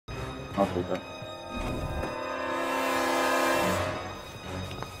I'll take that.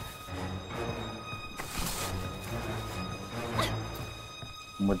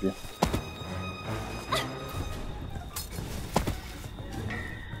 I'm with you.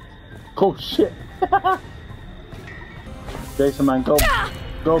 Oh shit! Jason, man, go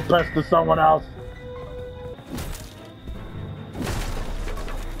pester someone else.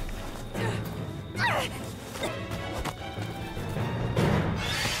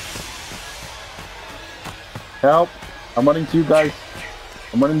 Help! I'm running to you guys.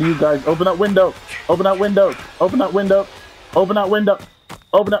 I'm running to you guys. Open that window. Open that window. Open that window. Open that window.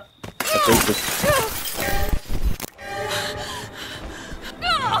 Open up. I take this.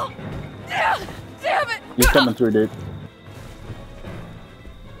 No! Damn it! He's coming through, dude.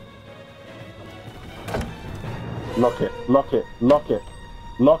 Lock it. Lock it. Lock it.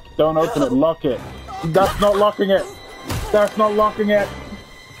 Lock. Don't open it. Lock it. That's not locking it. That's not locking it.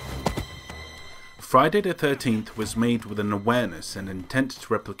 Friday the 13th was made with an awareness and intent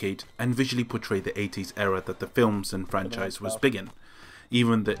to replicate and visually portray the 80s era that the films and franchise was big in.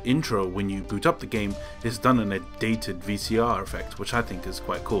 Even the intro when you boot up the game is done in a dated VCR effect, which I think is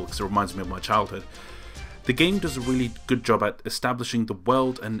quite cool because it reminds me of my childhood. The game does a really good job at establishing the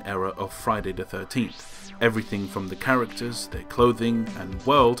world and era of Friday the 13th. Everything from the characters, their clothing and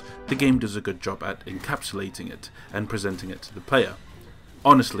world, the game does a good job at encapsulating it and presenting it to the player.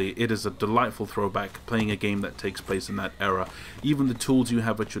 Honestly, it is a delightful throwback playing a game that takes place in that era. Even the tools you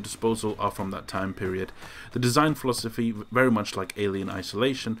have at your disposal are from that time period. The design philosophy, very much like Alien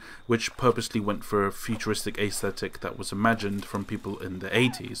Isolation, which purposely went for a futuristic aesthetic that was imagined from people in the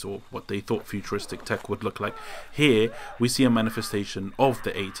 80s, or what they thought futuristic tech would look like. Here, we see a manifestation of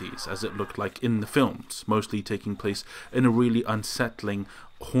the 80s, as it looked like in the films, mostly taking place in a really unsettling,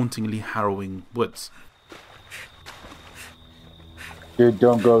 hauntingly harrowing woods. Dude,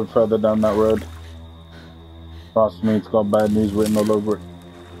 don't go further down that road. Trust me, it's got bad news written all over it.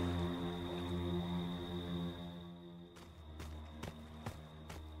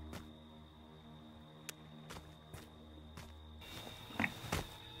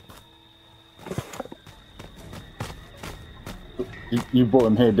 You brought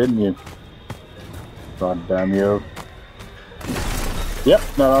him here, didn't you? God damn you. Yep,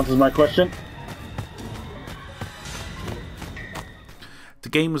 that answers my question. The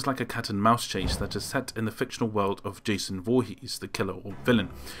game was like a cat and mouse chase that is set in the fictional world of Jason Vorhees, the killer or villain.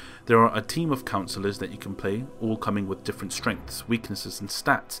 There are a team of counselors that you can play, all coming with different strengths, weaknesses and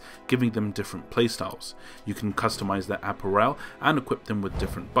stats, giving them different playstyles. You can customize their apparel and equip them with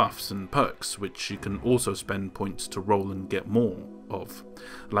different buffs and perks, which you can also spend points to roll and get more of,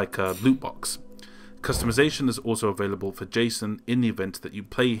 like a loot box. Customization is also available for Jason in the event that you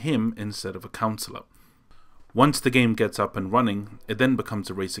play him instead of a counselor. Once the game gets up and running, it then becomes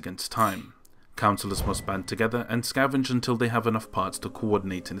a race against time. Counselors must band together and scavenge until they have enough parts to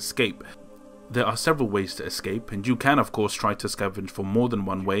coordinate and escape. There are several ways to escape, and you can of course try to scavenge for more than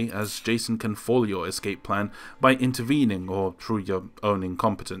one way, as Jason can foil your escape plan by intervening or through your own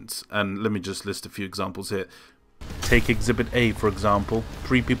incompetence. And let me just list a few examples here. Take Exhibit A for example.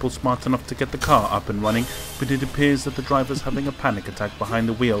 3 people smart enough to get the car up and running, but it appears that the driver is having a panic attack behind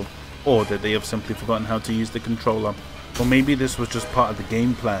the wheel, or that they have simply forgotten how to use the controller. Or maybe this was just part of the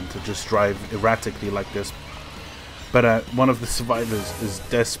game plan to just drive erratically like this. But one of the survivors is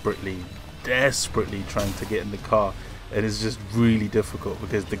desperately trying to get in the car, and it's just really difficult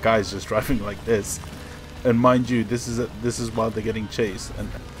because the guy's just driving like this. And mind you, this is while they're getting chased. And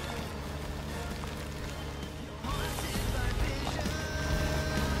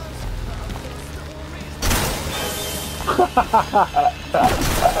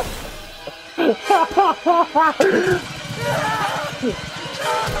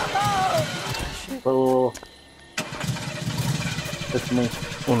Oh, it's me.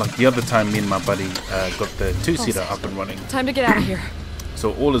 or like the other time, me and my buddy got the 2-seater up and running. Time to get out of here.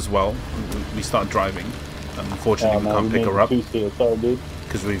 So all is well. We start driving. Unfortunately, we can't pick her up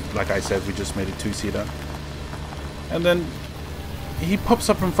because like I said, we just made a 2-seater. And then he pops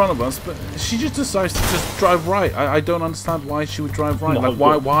up in front of us, but she just decides to just drive right. I don't understand why she would drive right. Like,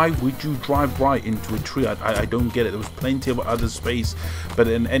 why would you drive right into a tree? I don't get it. There was plenty of other space. But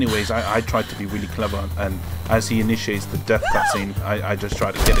anyways, I tried to be really clever, and as he initiates the death cutscene, I just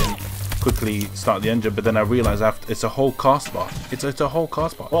tried to get in, quickly start the engine, but then I realized after it's a whole cast bar. It's a whole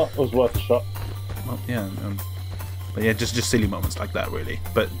cast bar. Well, it was worth a shot. Well, yeah. But yeah, just silly moments like that, really.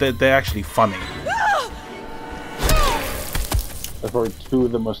 But they're actually funny. That's probably 2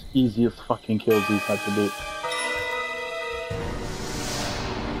 of the most easiest fucking kills he's had to do.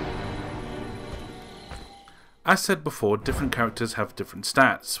 As said before, different characters have different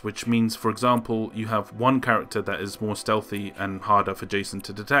stats, which means, for example, you have one character that is more stealthy and harder for Jason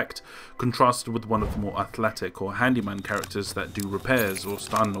to detect, contrasted with one of the more athletic or handyman characters that do repairs or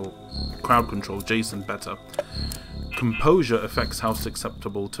stun or crowd control Jason better. Composure affects how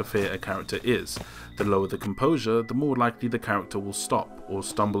susceptible to fear a character is. The lower the composure, the more likely the character will stop or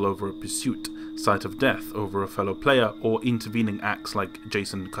stumble over a pursuit, sight of death over a fellow player, or intervening acts like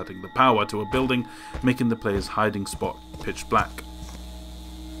Jason cutting the power to a building, making the player's hiding spot pitch black.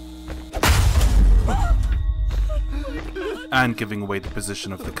 And giving away the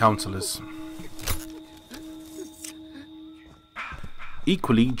position of the counselors.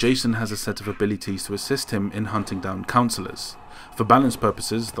 Equally, Jason has a set of abilities to assist him in hunting down counselors. For balance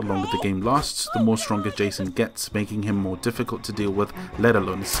purposes, the longer the game lasts, the more stronger Jason gets, making him more difficult to deal with, let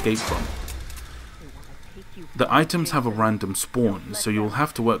alone escape from. The items have a random spawn, so you'll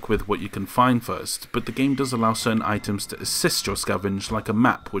have to work with what you can find first, but the game does allow certain items to assist your scavenge, like a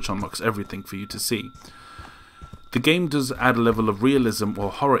map which unlocks everything for you to see. The game does add a level of realism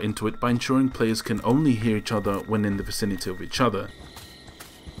or horror into it by ensuring players can only hear each other when in the vicinity of each other.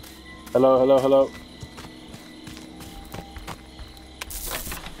 Hello, hello, hello.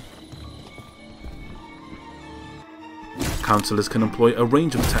 Counselors can employ a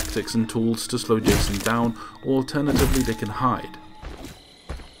range of tactics and tools to slow Jason down, or alternatively they can hide.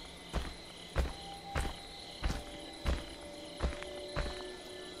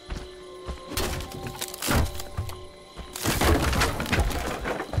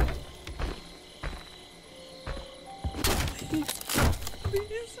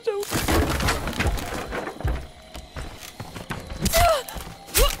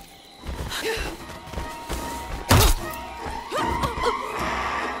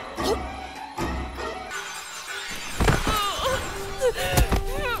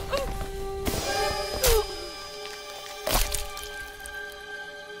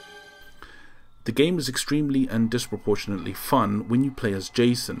 The game is extremely and disproportionately fun when you play as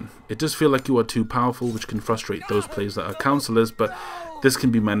Jason. It does feel like you are too powerful, which can frustrate those players that are counselors, but this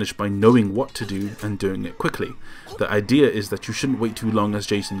can be managed by knowing what to do and doing it quickly. The idea is that you shouldn't wait too long as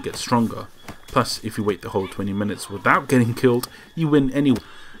Jason gets stronger. Plus, if you wait the whole 20 minutes without getting killed, you win anyway.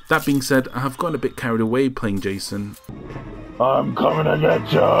 That being said, I have gotten a bit carried away playing Jason. I'm coming to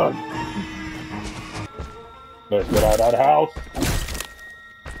get you! Let's get out of that house!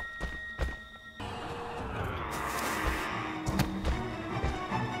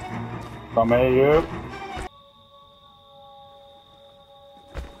 Come here, you.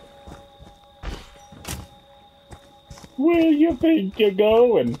 Where you think you're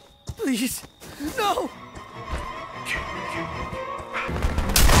going? Please, no!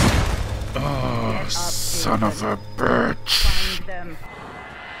 Oh, son of a bitch. Find them.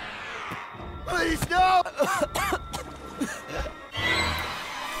 Please, no!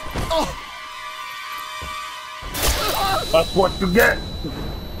 That's what you get!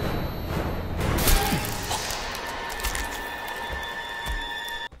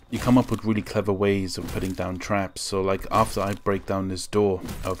 You come up with really clever ways of putting down traps. So like after I break down this door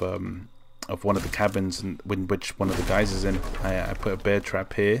of one of the cabins in which one of the guys is in, I put a bear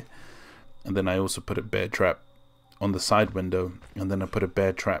trap here, and then I also put a bear trap on the side window, and then I put a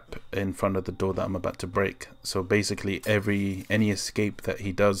bear trap in front of the door that I'm about to break. So basically any escape that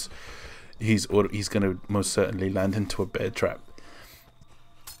he does, he's gonna most certainly land into a bear trap.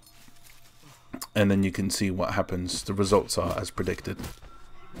 And then you can see what happens. The results are as predicted.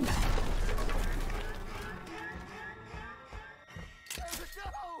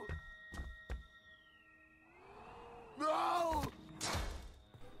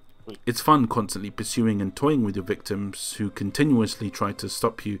 It's fun constantly pursuing and toying with your victims who continuously try to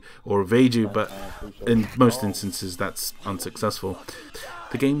stop you or evade you, but in most instances that's unsuccessful.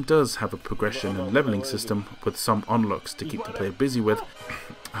 The game does have a progression and leveling system with some unlocks to keep the player busy with.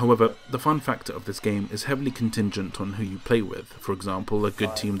 However, the fun factor of this game is heavily contingent on who you play with. For example, a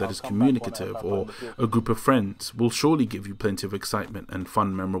good team that is communicative or a group of friends will surely give you plenty of excitement and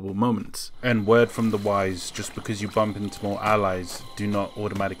fun, memorable moments. And word from the wise, just because you bump into more allies, do not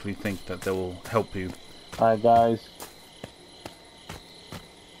automatically think that they will help you. Alright guys.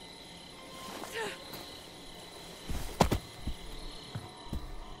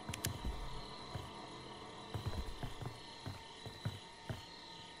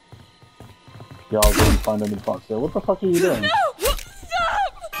 Y'all didn't find any box there. What the fuck are you doing? No!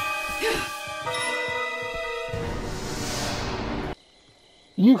 Stop!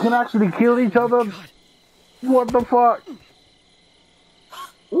 You can actually kill each other? What the fuck?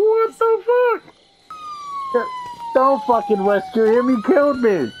 What the fuck? Don't fucking rescue him, he killed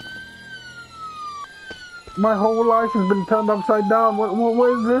me! My whole life has been turned upside down. What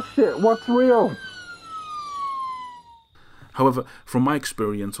is this shit? What's real? However, from my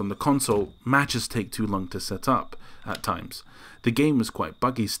experience on the console, matches take too long to set up at times. The game is quite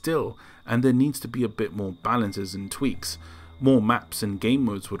buggy still, and there needs to be a bit more balances and tweaks. More maps and game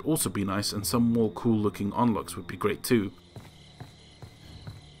modes would also be nice, and some more cool looking unlocks would be great too.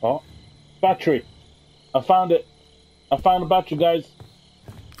 Oh, battery. I found it. I found a battery, guys.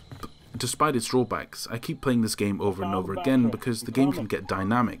 Despite its drawbacks, I keep playing this game over and over again because the game can get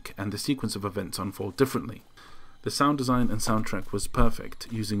dynamic and the sequence of events unfold differently. The sound design and soundtrack was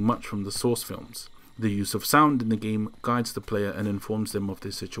perfect, using much from the source films. The use of sound in the game guides the player and informs them of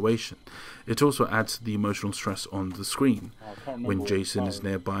their situation. It also adds to the emotional stress on the screen. When Jason is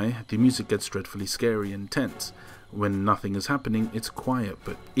nearby, the music gets dreadfully scary and tense. When nothing is happening, it's quiet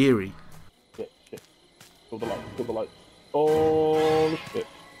but eerie. Shit. Kill the light. Oh, shit.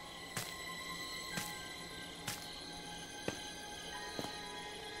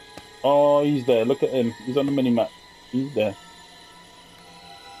 Oh, he's there. Look at him. He's on the mini-map. He's there.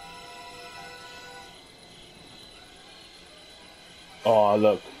 Oh,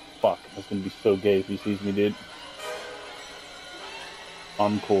 look. Fuck. That's going to be so gay if he sees me, dude.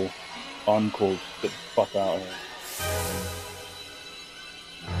 Uncool. Get the fuck out of here.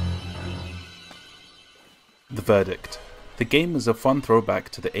 The verdict. The game is a fun throwback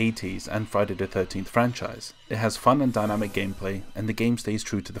to the 80s and Friday the 13th franchise. It has fun and dynamic gameplay, and the game stays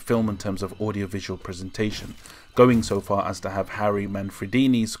true to the film in terms of audiovisual presentation, going so far as to have Harry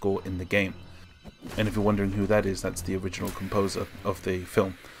Manfredini score in the game. And if you're wondering who that is, that's the original composer of the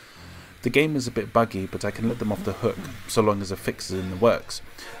film. The game is a bit buggy, but I can let them off the hook, so long as a fix is in the works.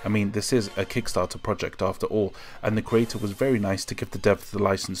 I mean, this is a Kickstarter project after all, and the creator was very nice to give the dev the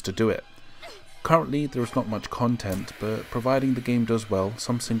license to do it. Currently, there is not much content, but providing the game does well,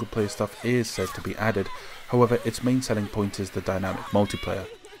 some single player stuff is said to be added. However, its main selling point is the dynamic multiplayer.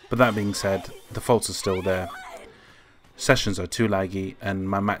 But that being said, the faults are still there. Sessions are too laggy, and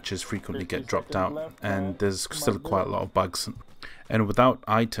my matches frequently get dropped out, and there's still quite a lot of bugs. And without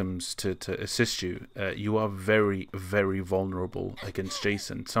items to assist you, you are very, very vulnerable against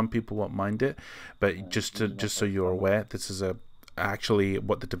Jason. Some people won't mind it, but just so you're aware, this is actually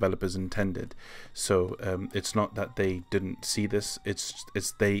what the developers intended. So it's not that they didn't see this, it's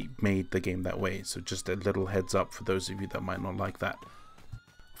they made the game that way. So just a little heads up for those of you that might not like that.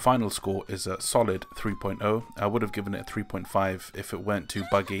 Final score is a solid 3.0. I would have given it a 3.5 if it weren't too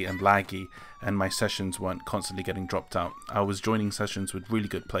buggy and laggy and my sessions weren't constantly getting dropped out. I was joining sessions with really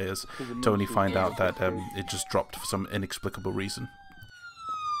good players to only find out that it just dropped for some inexplicable reason.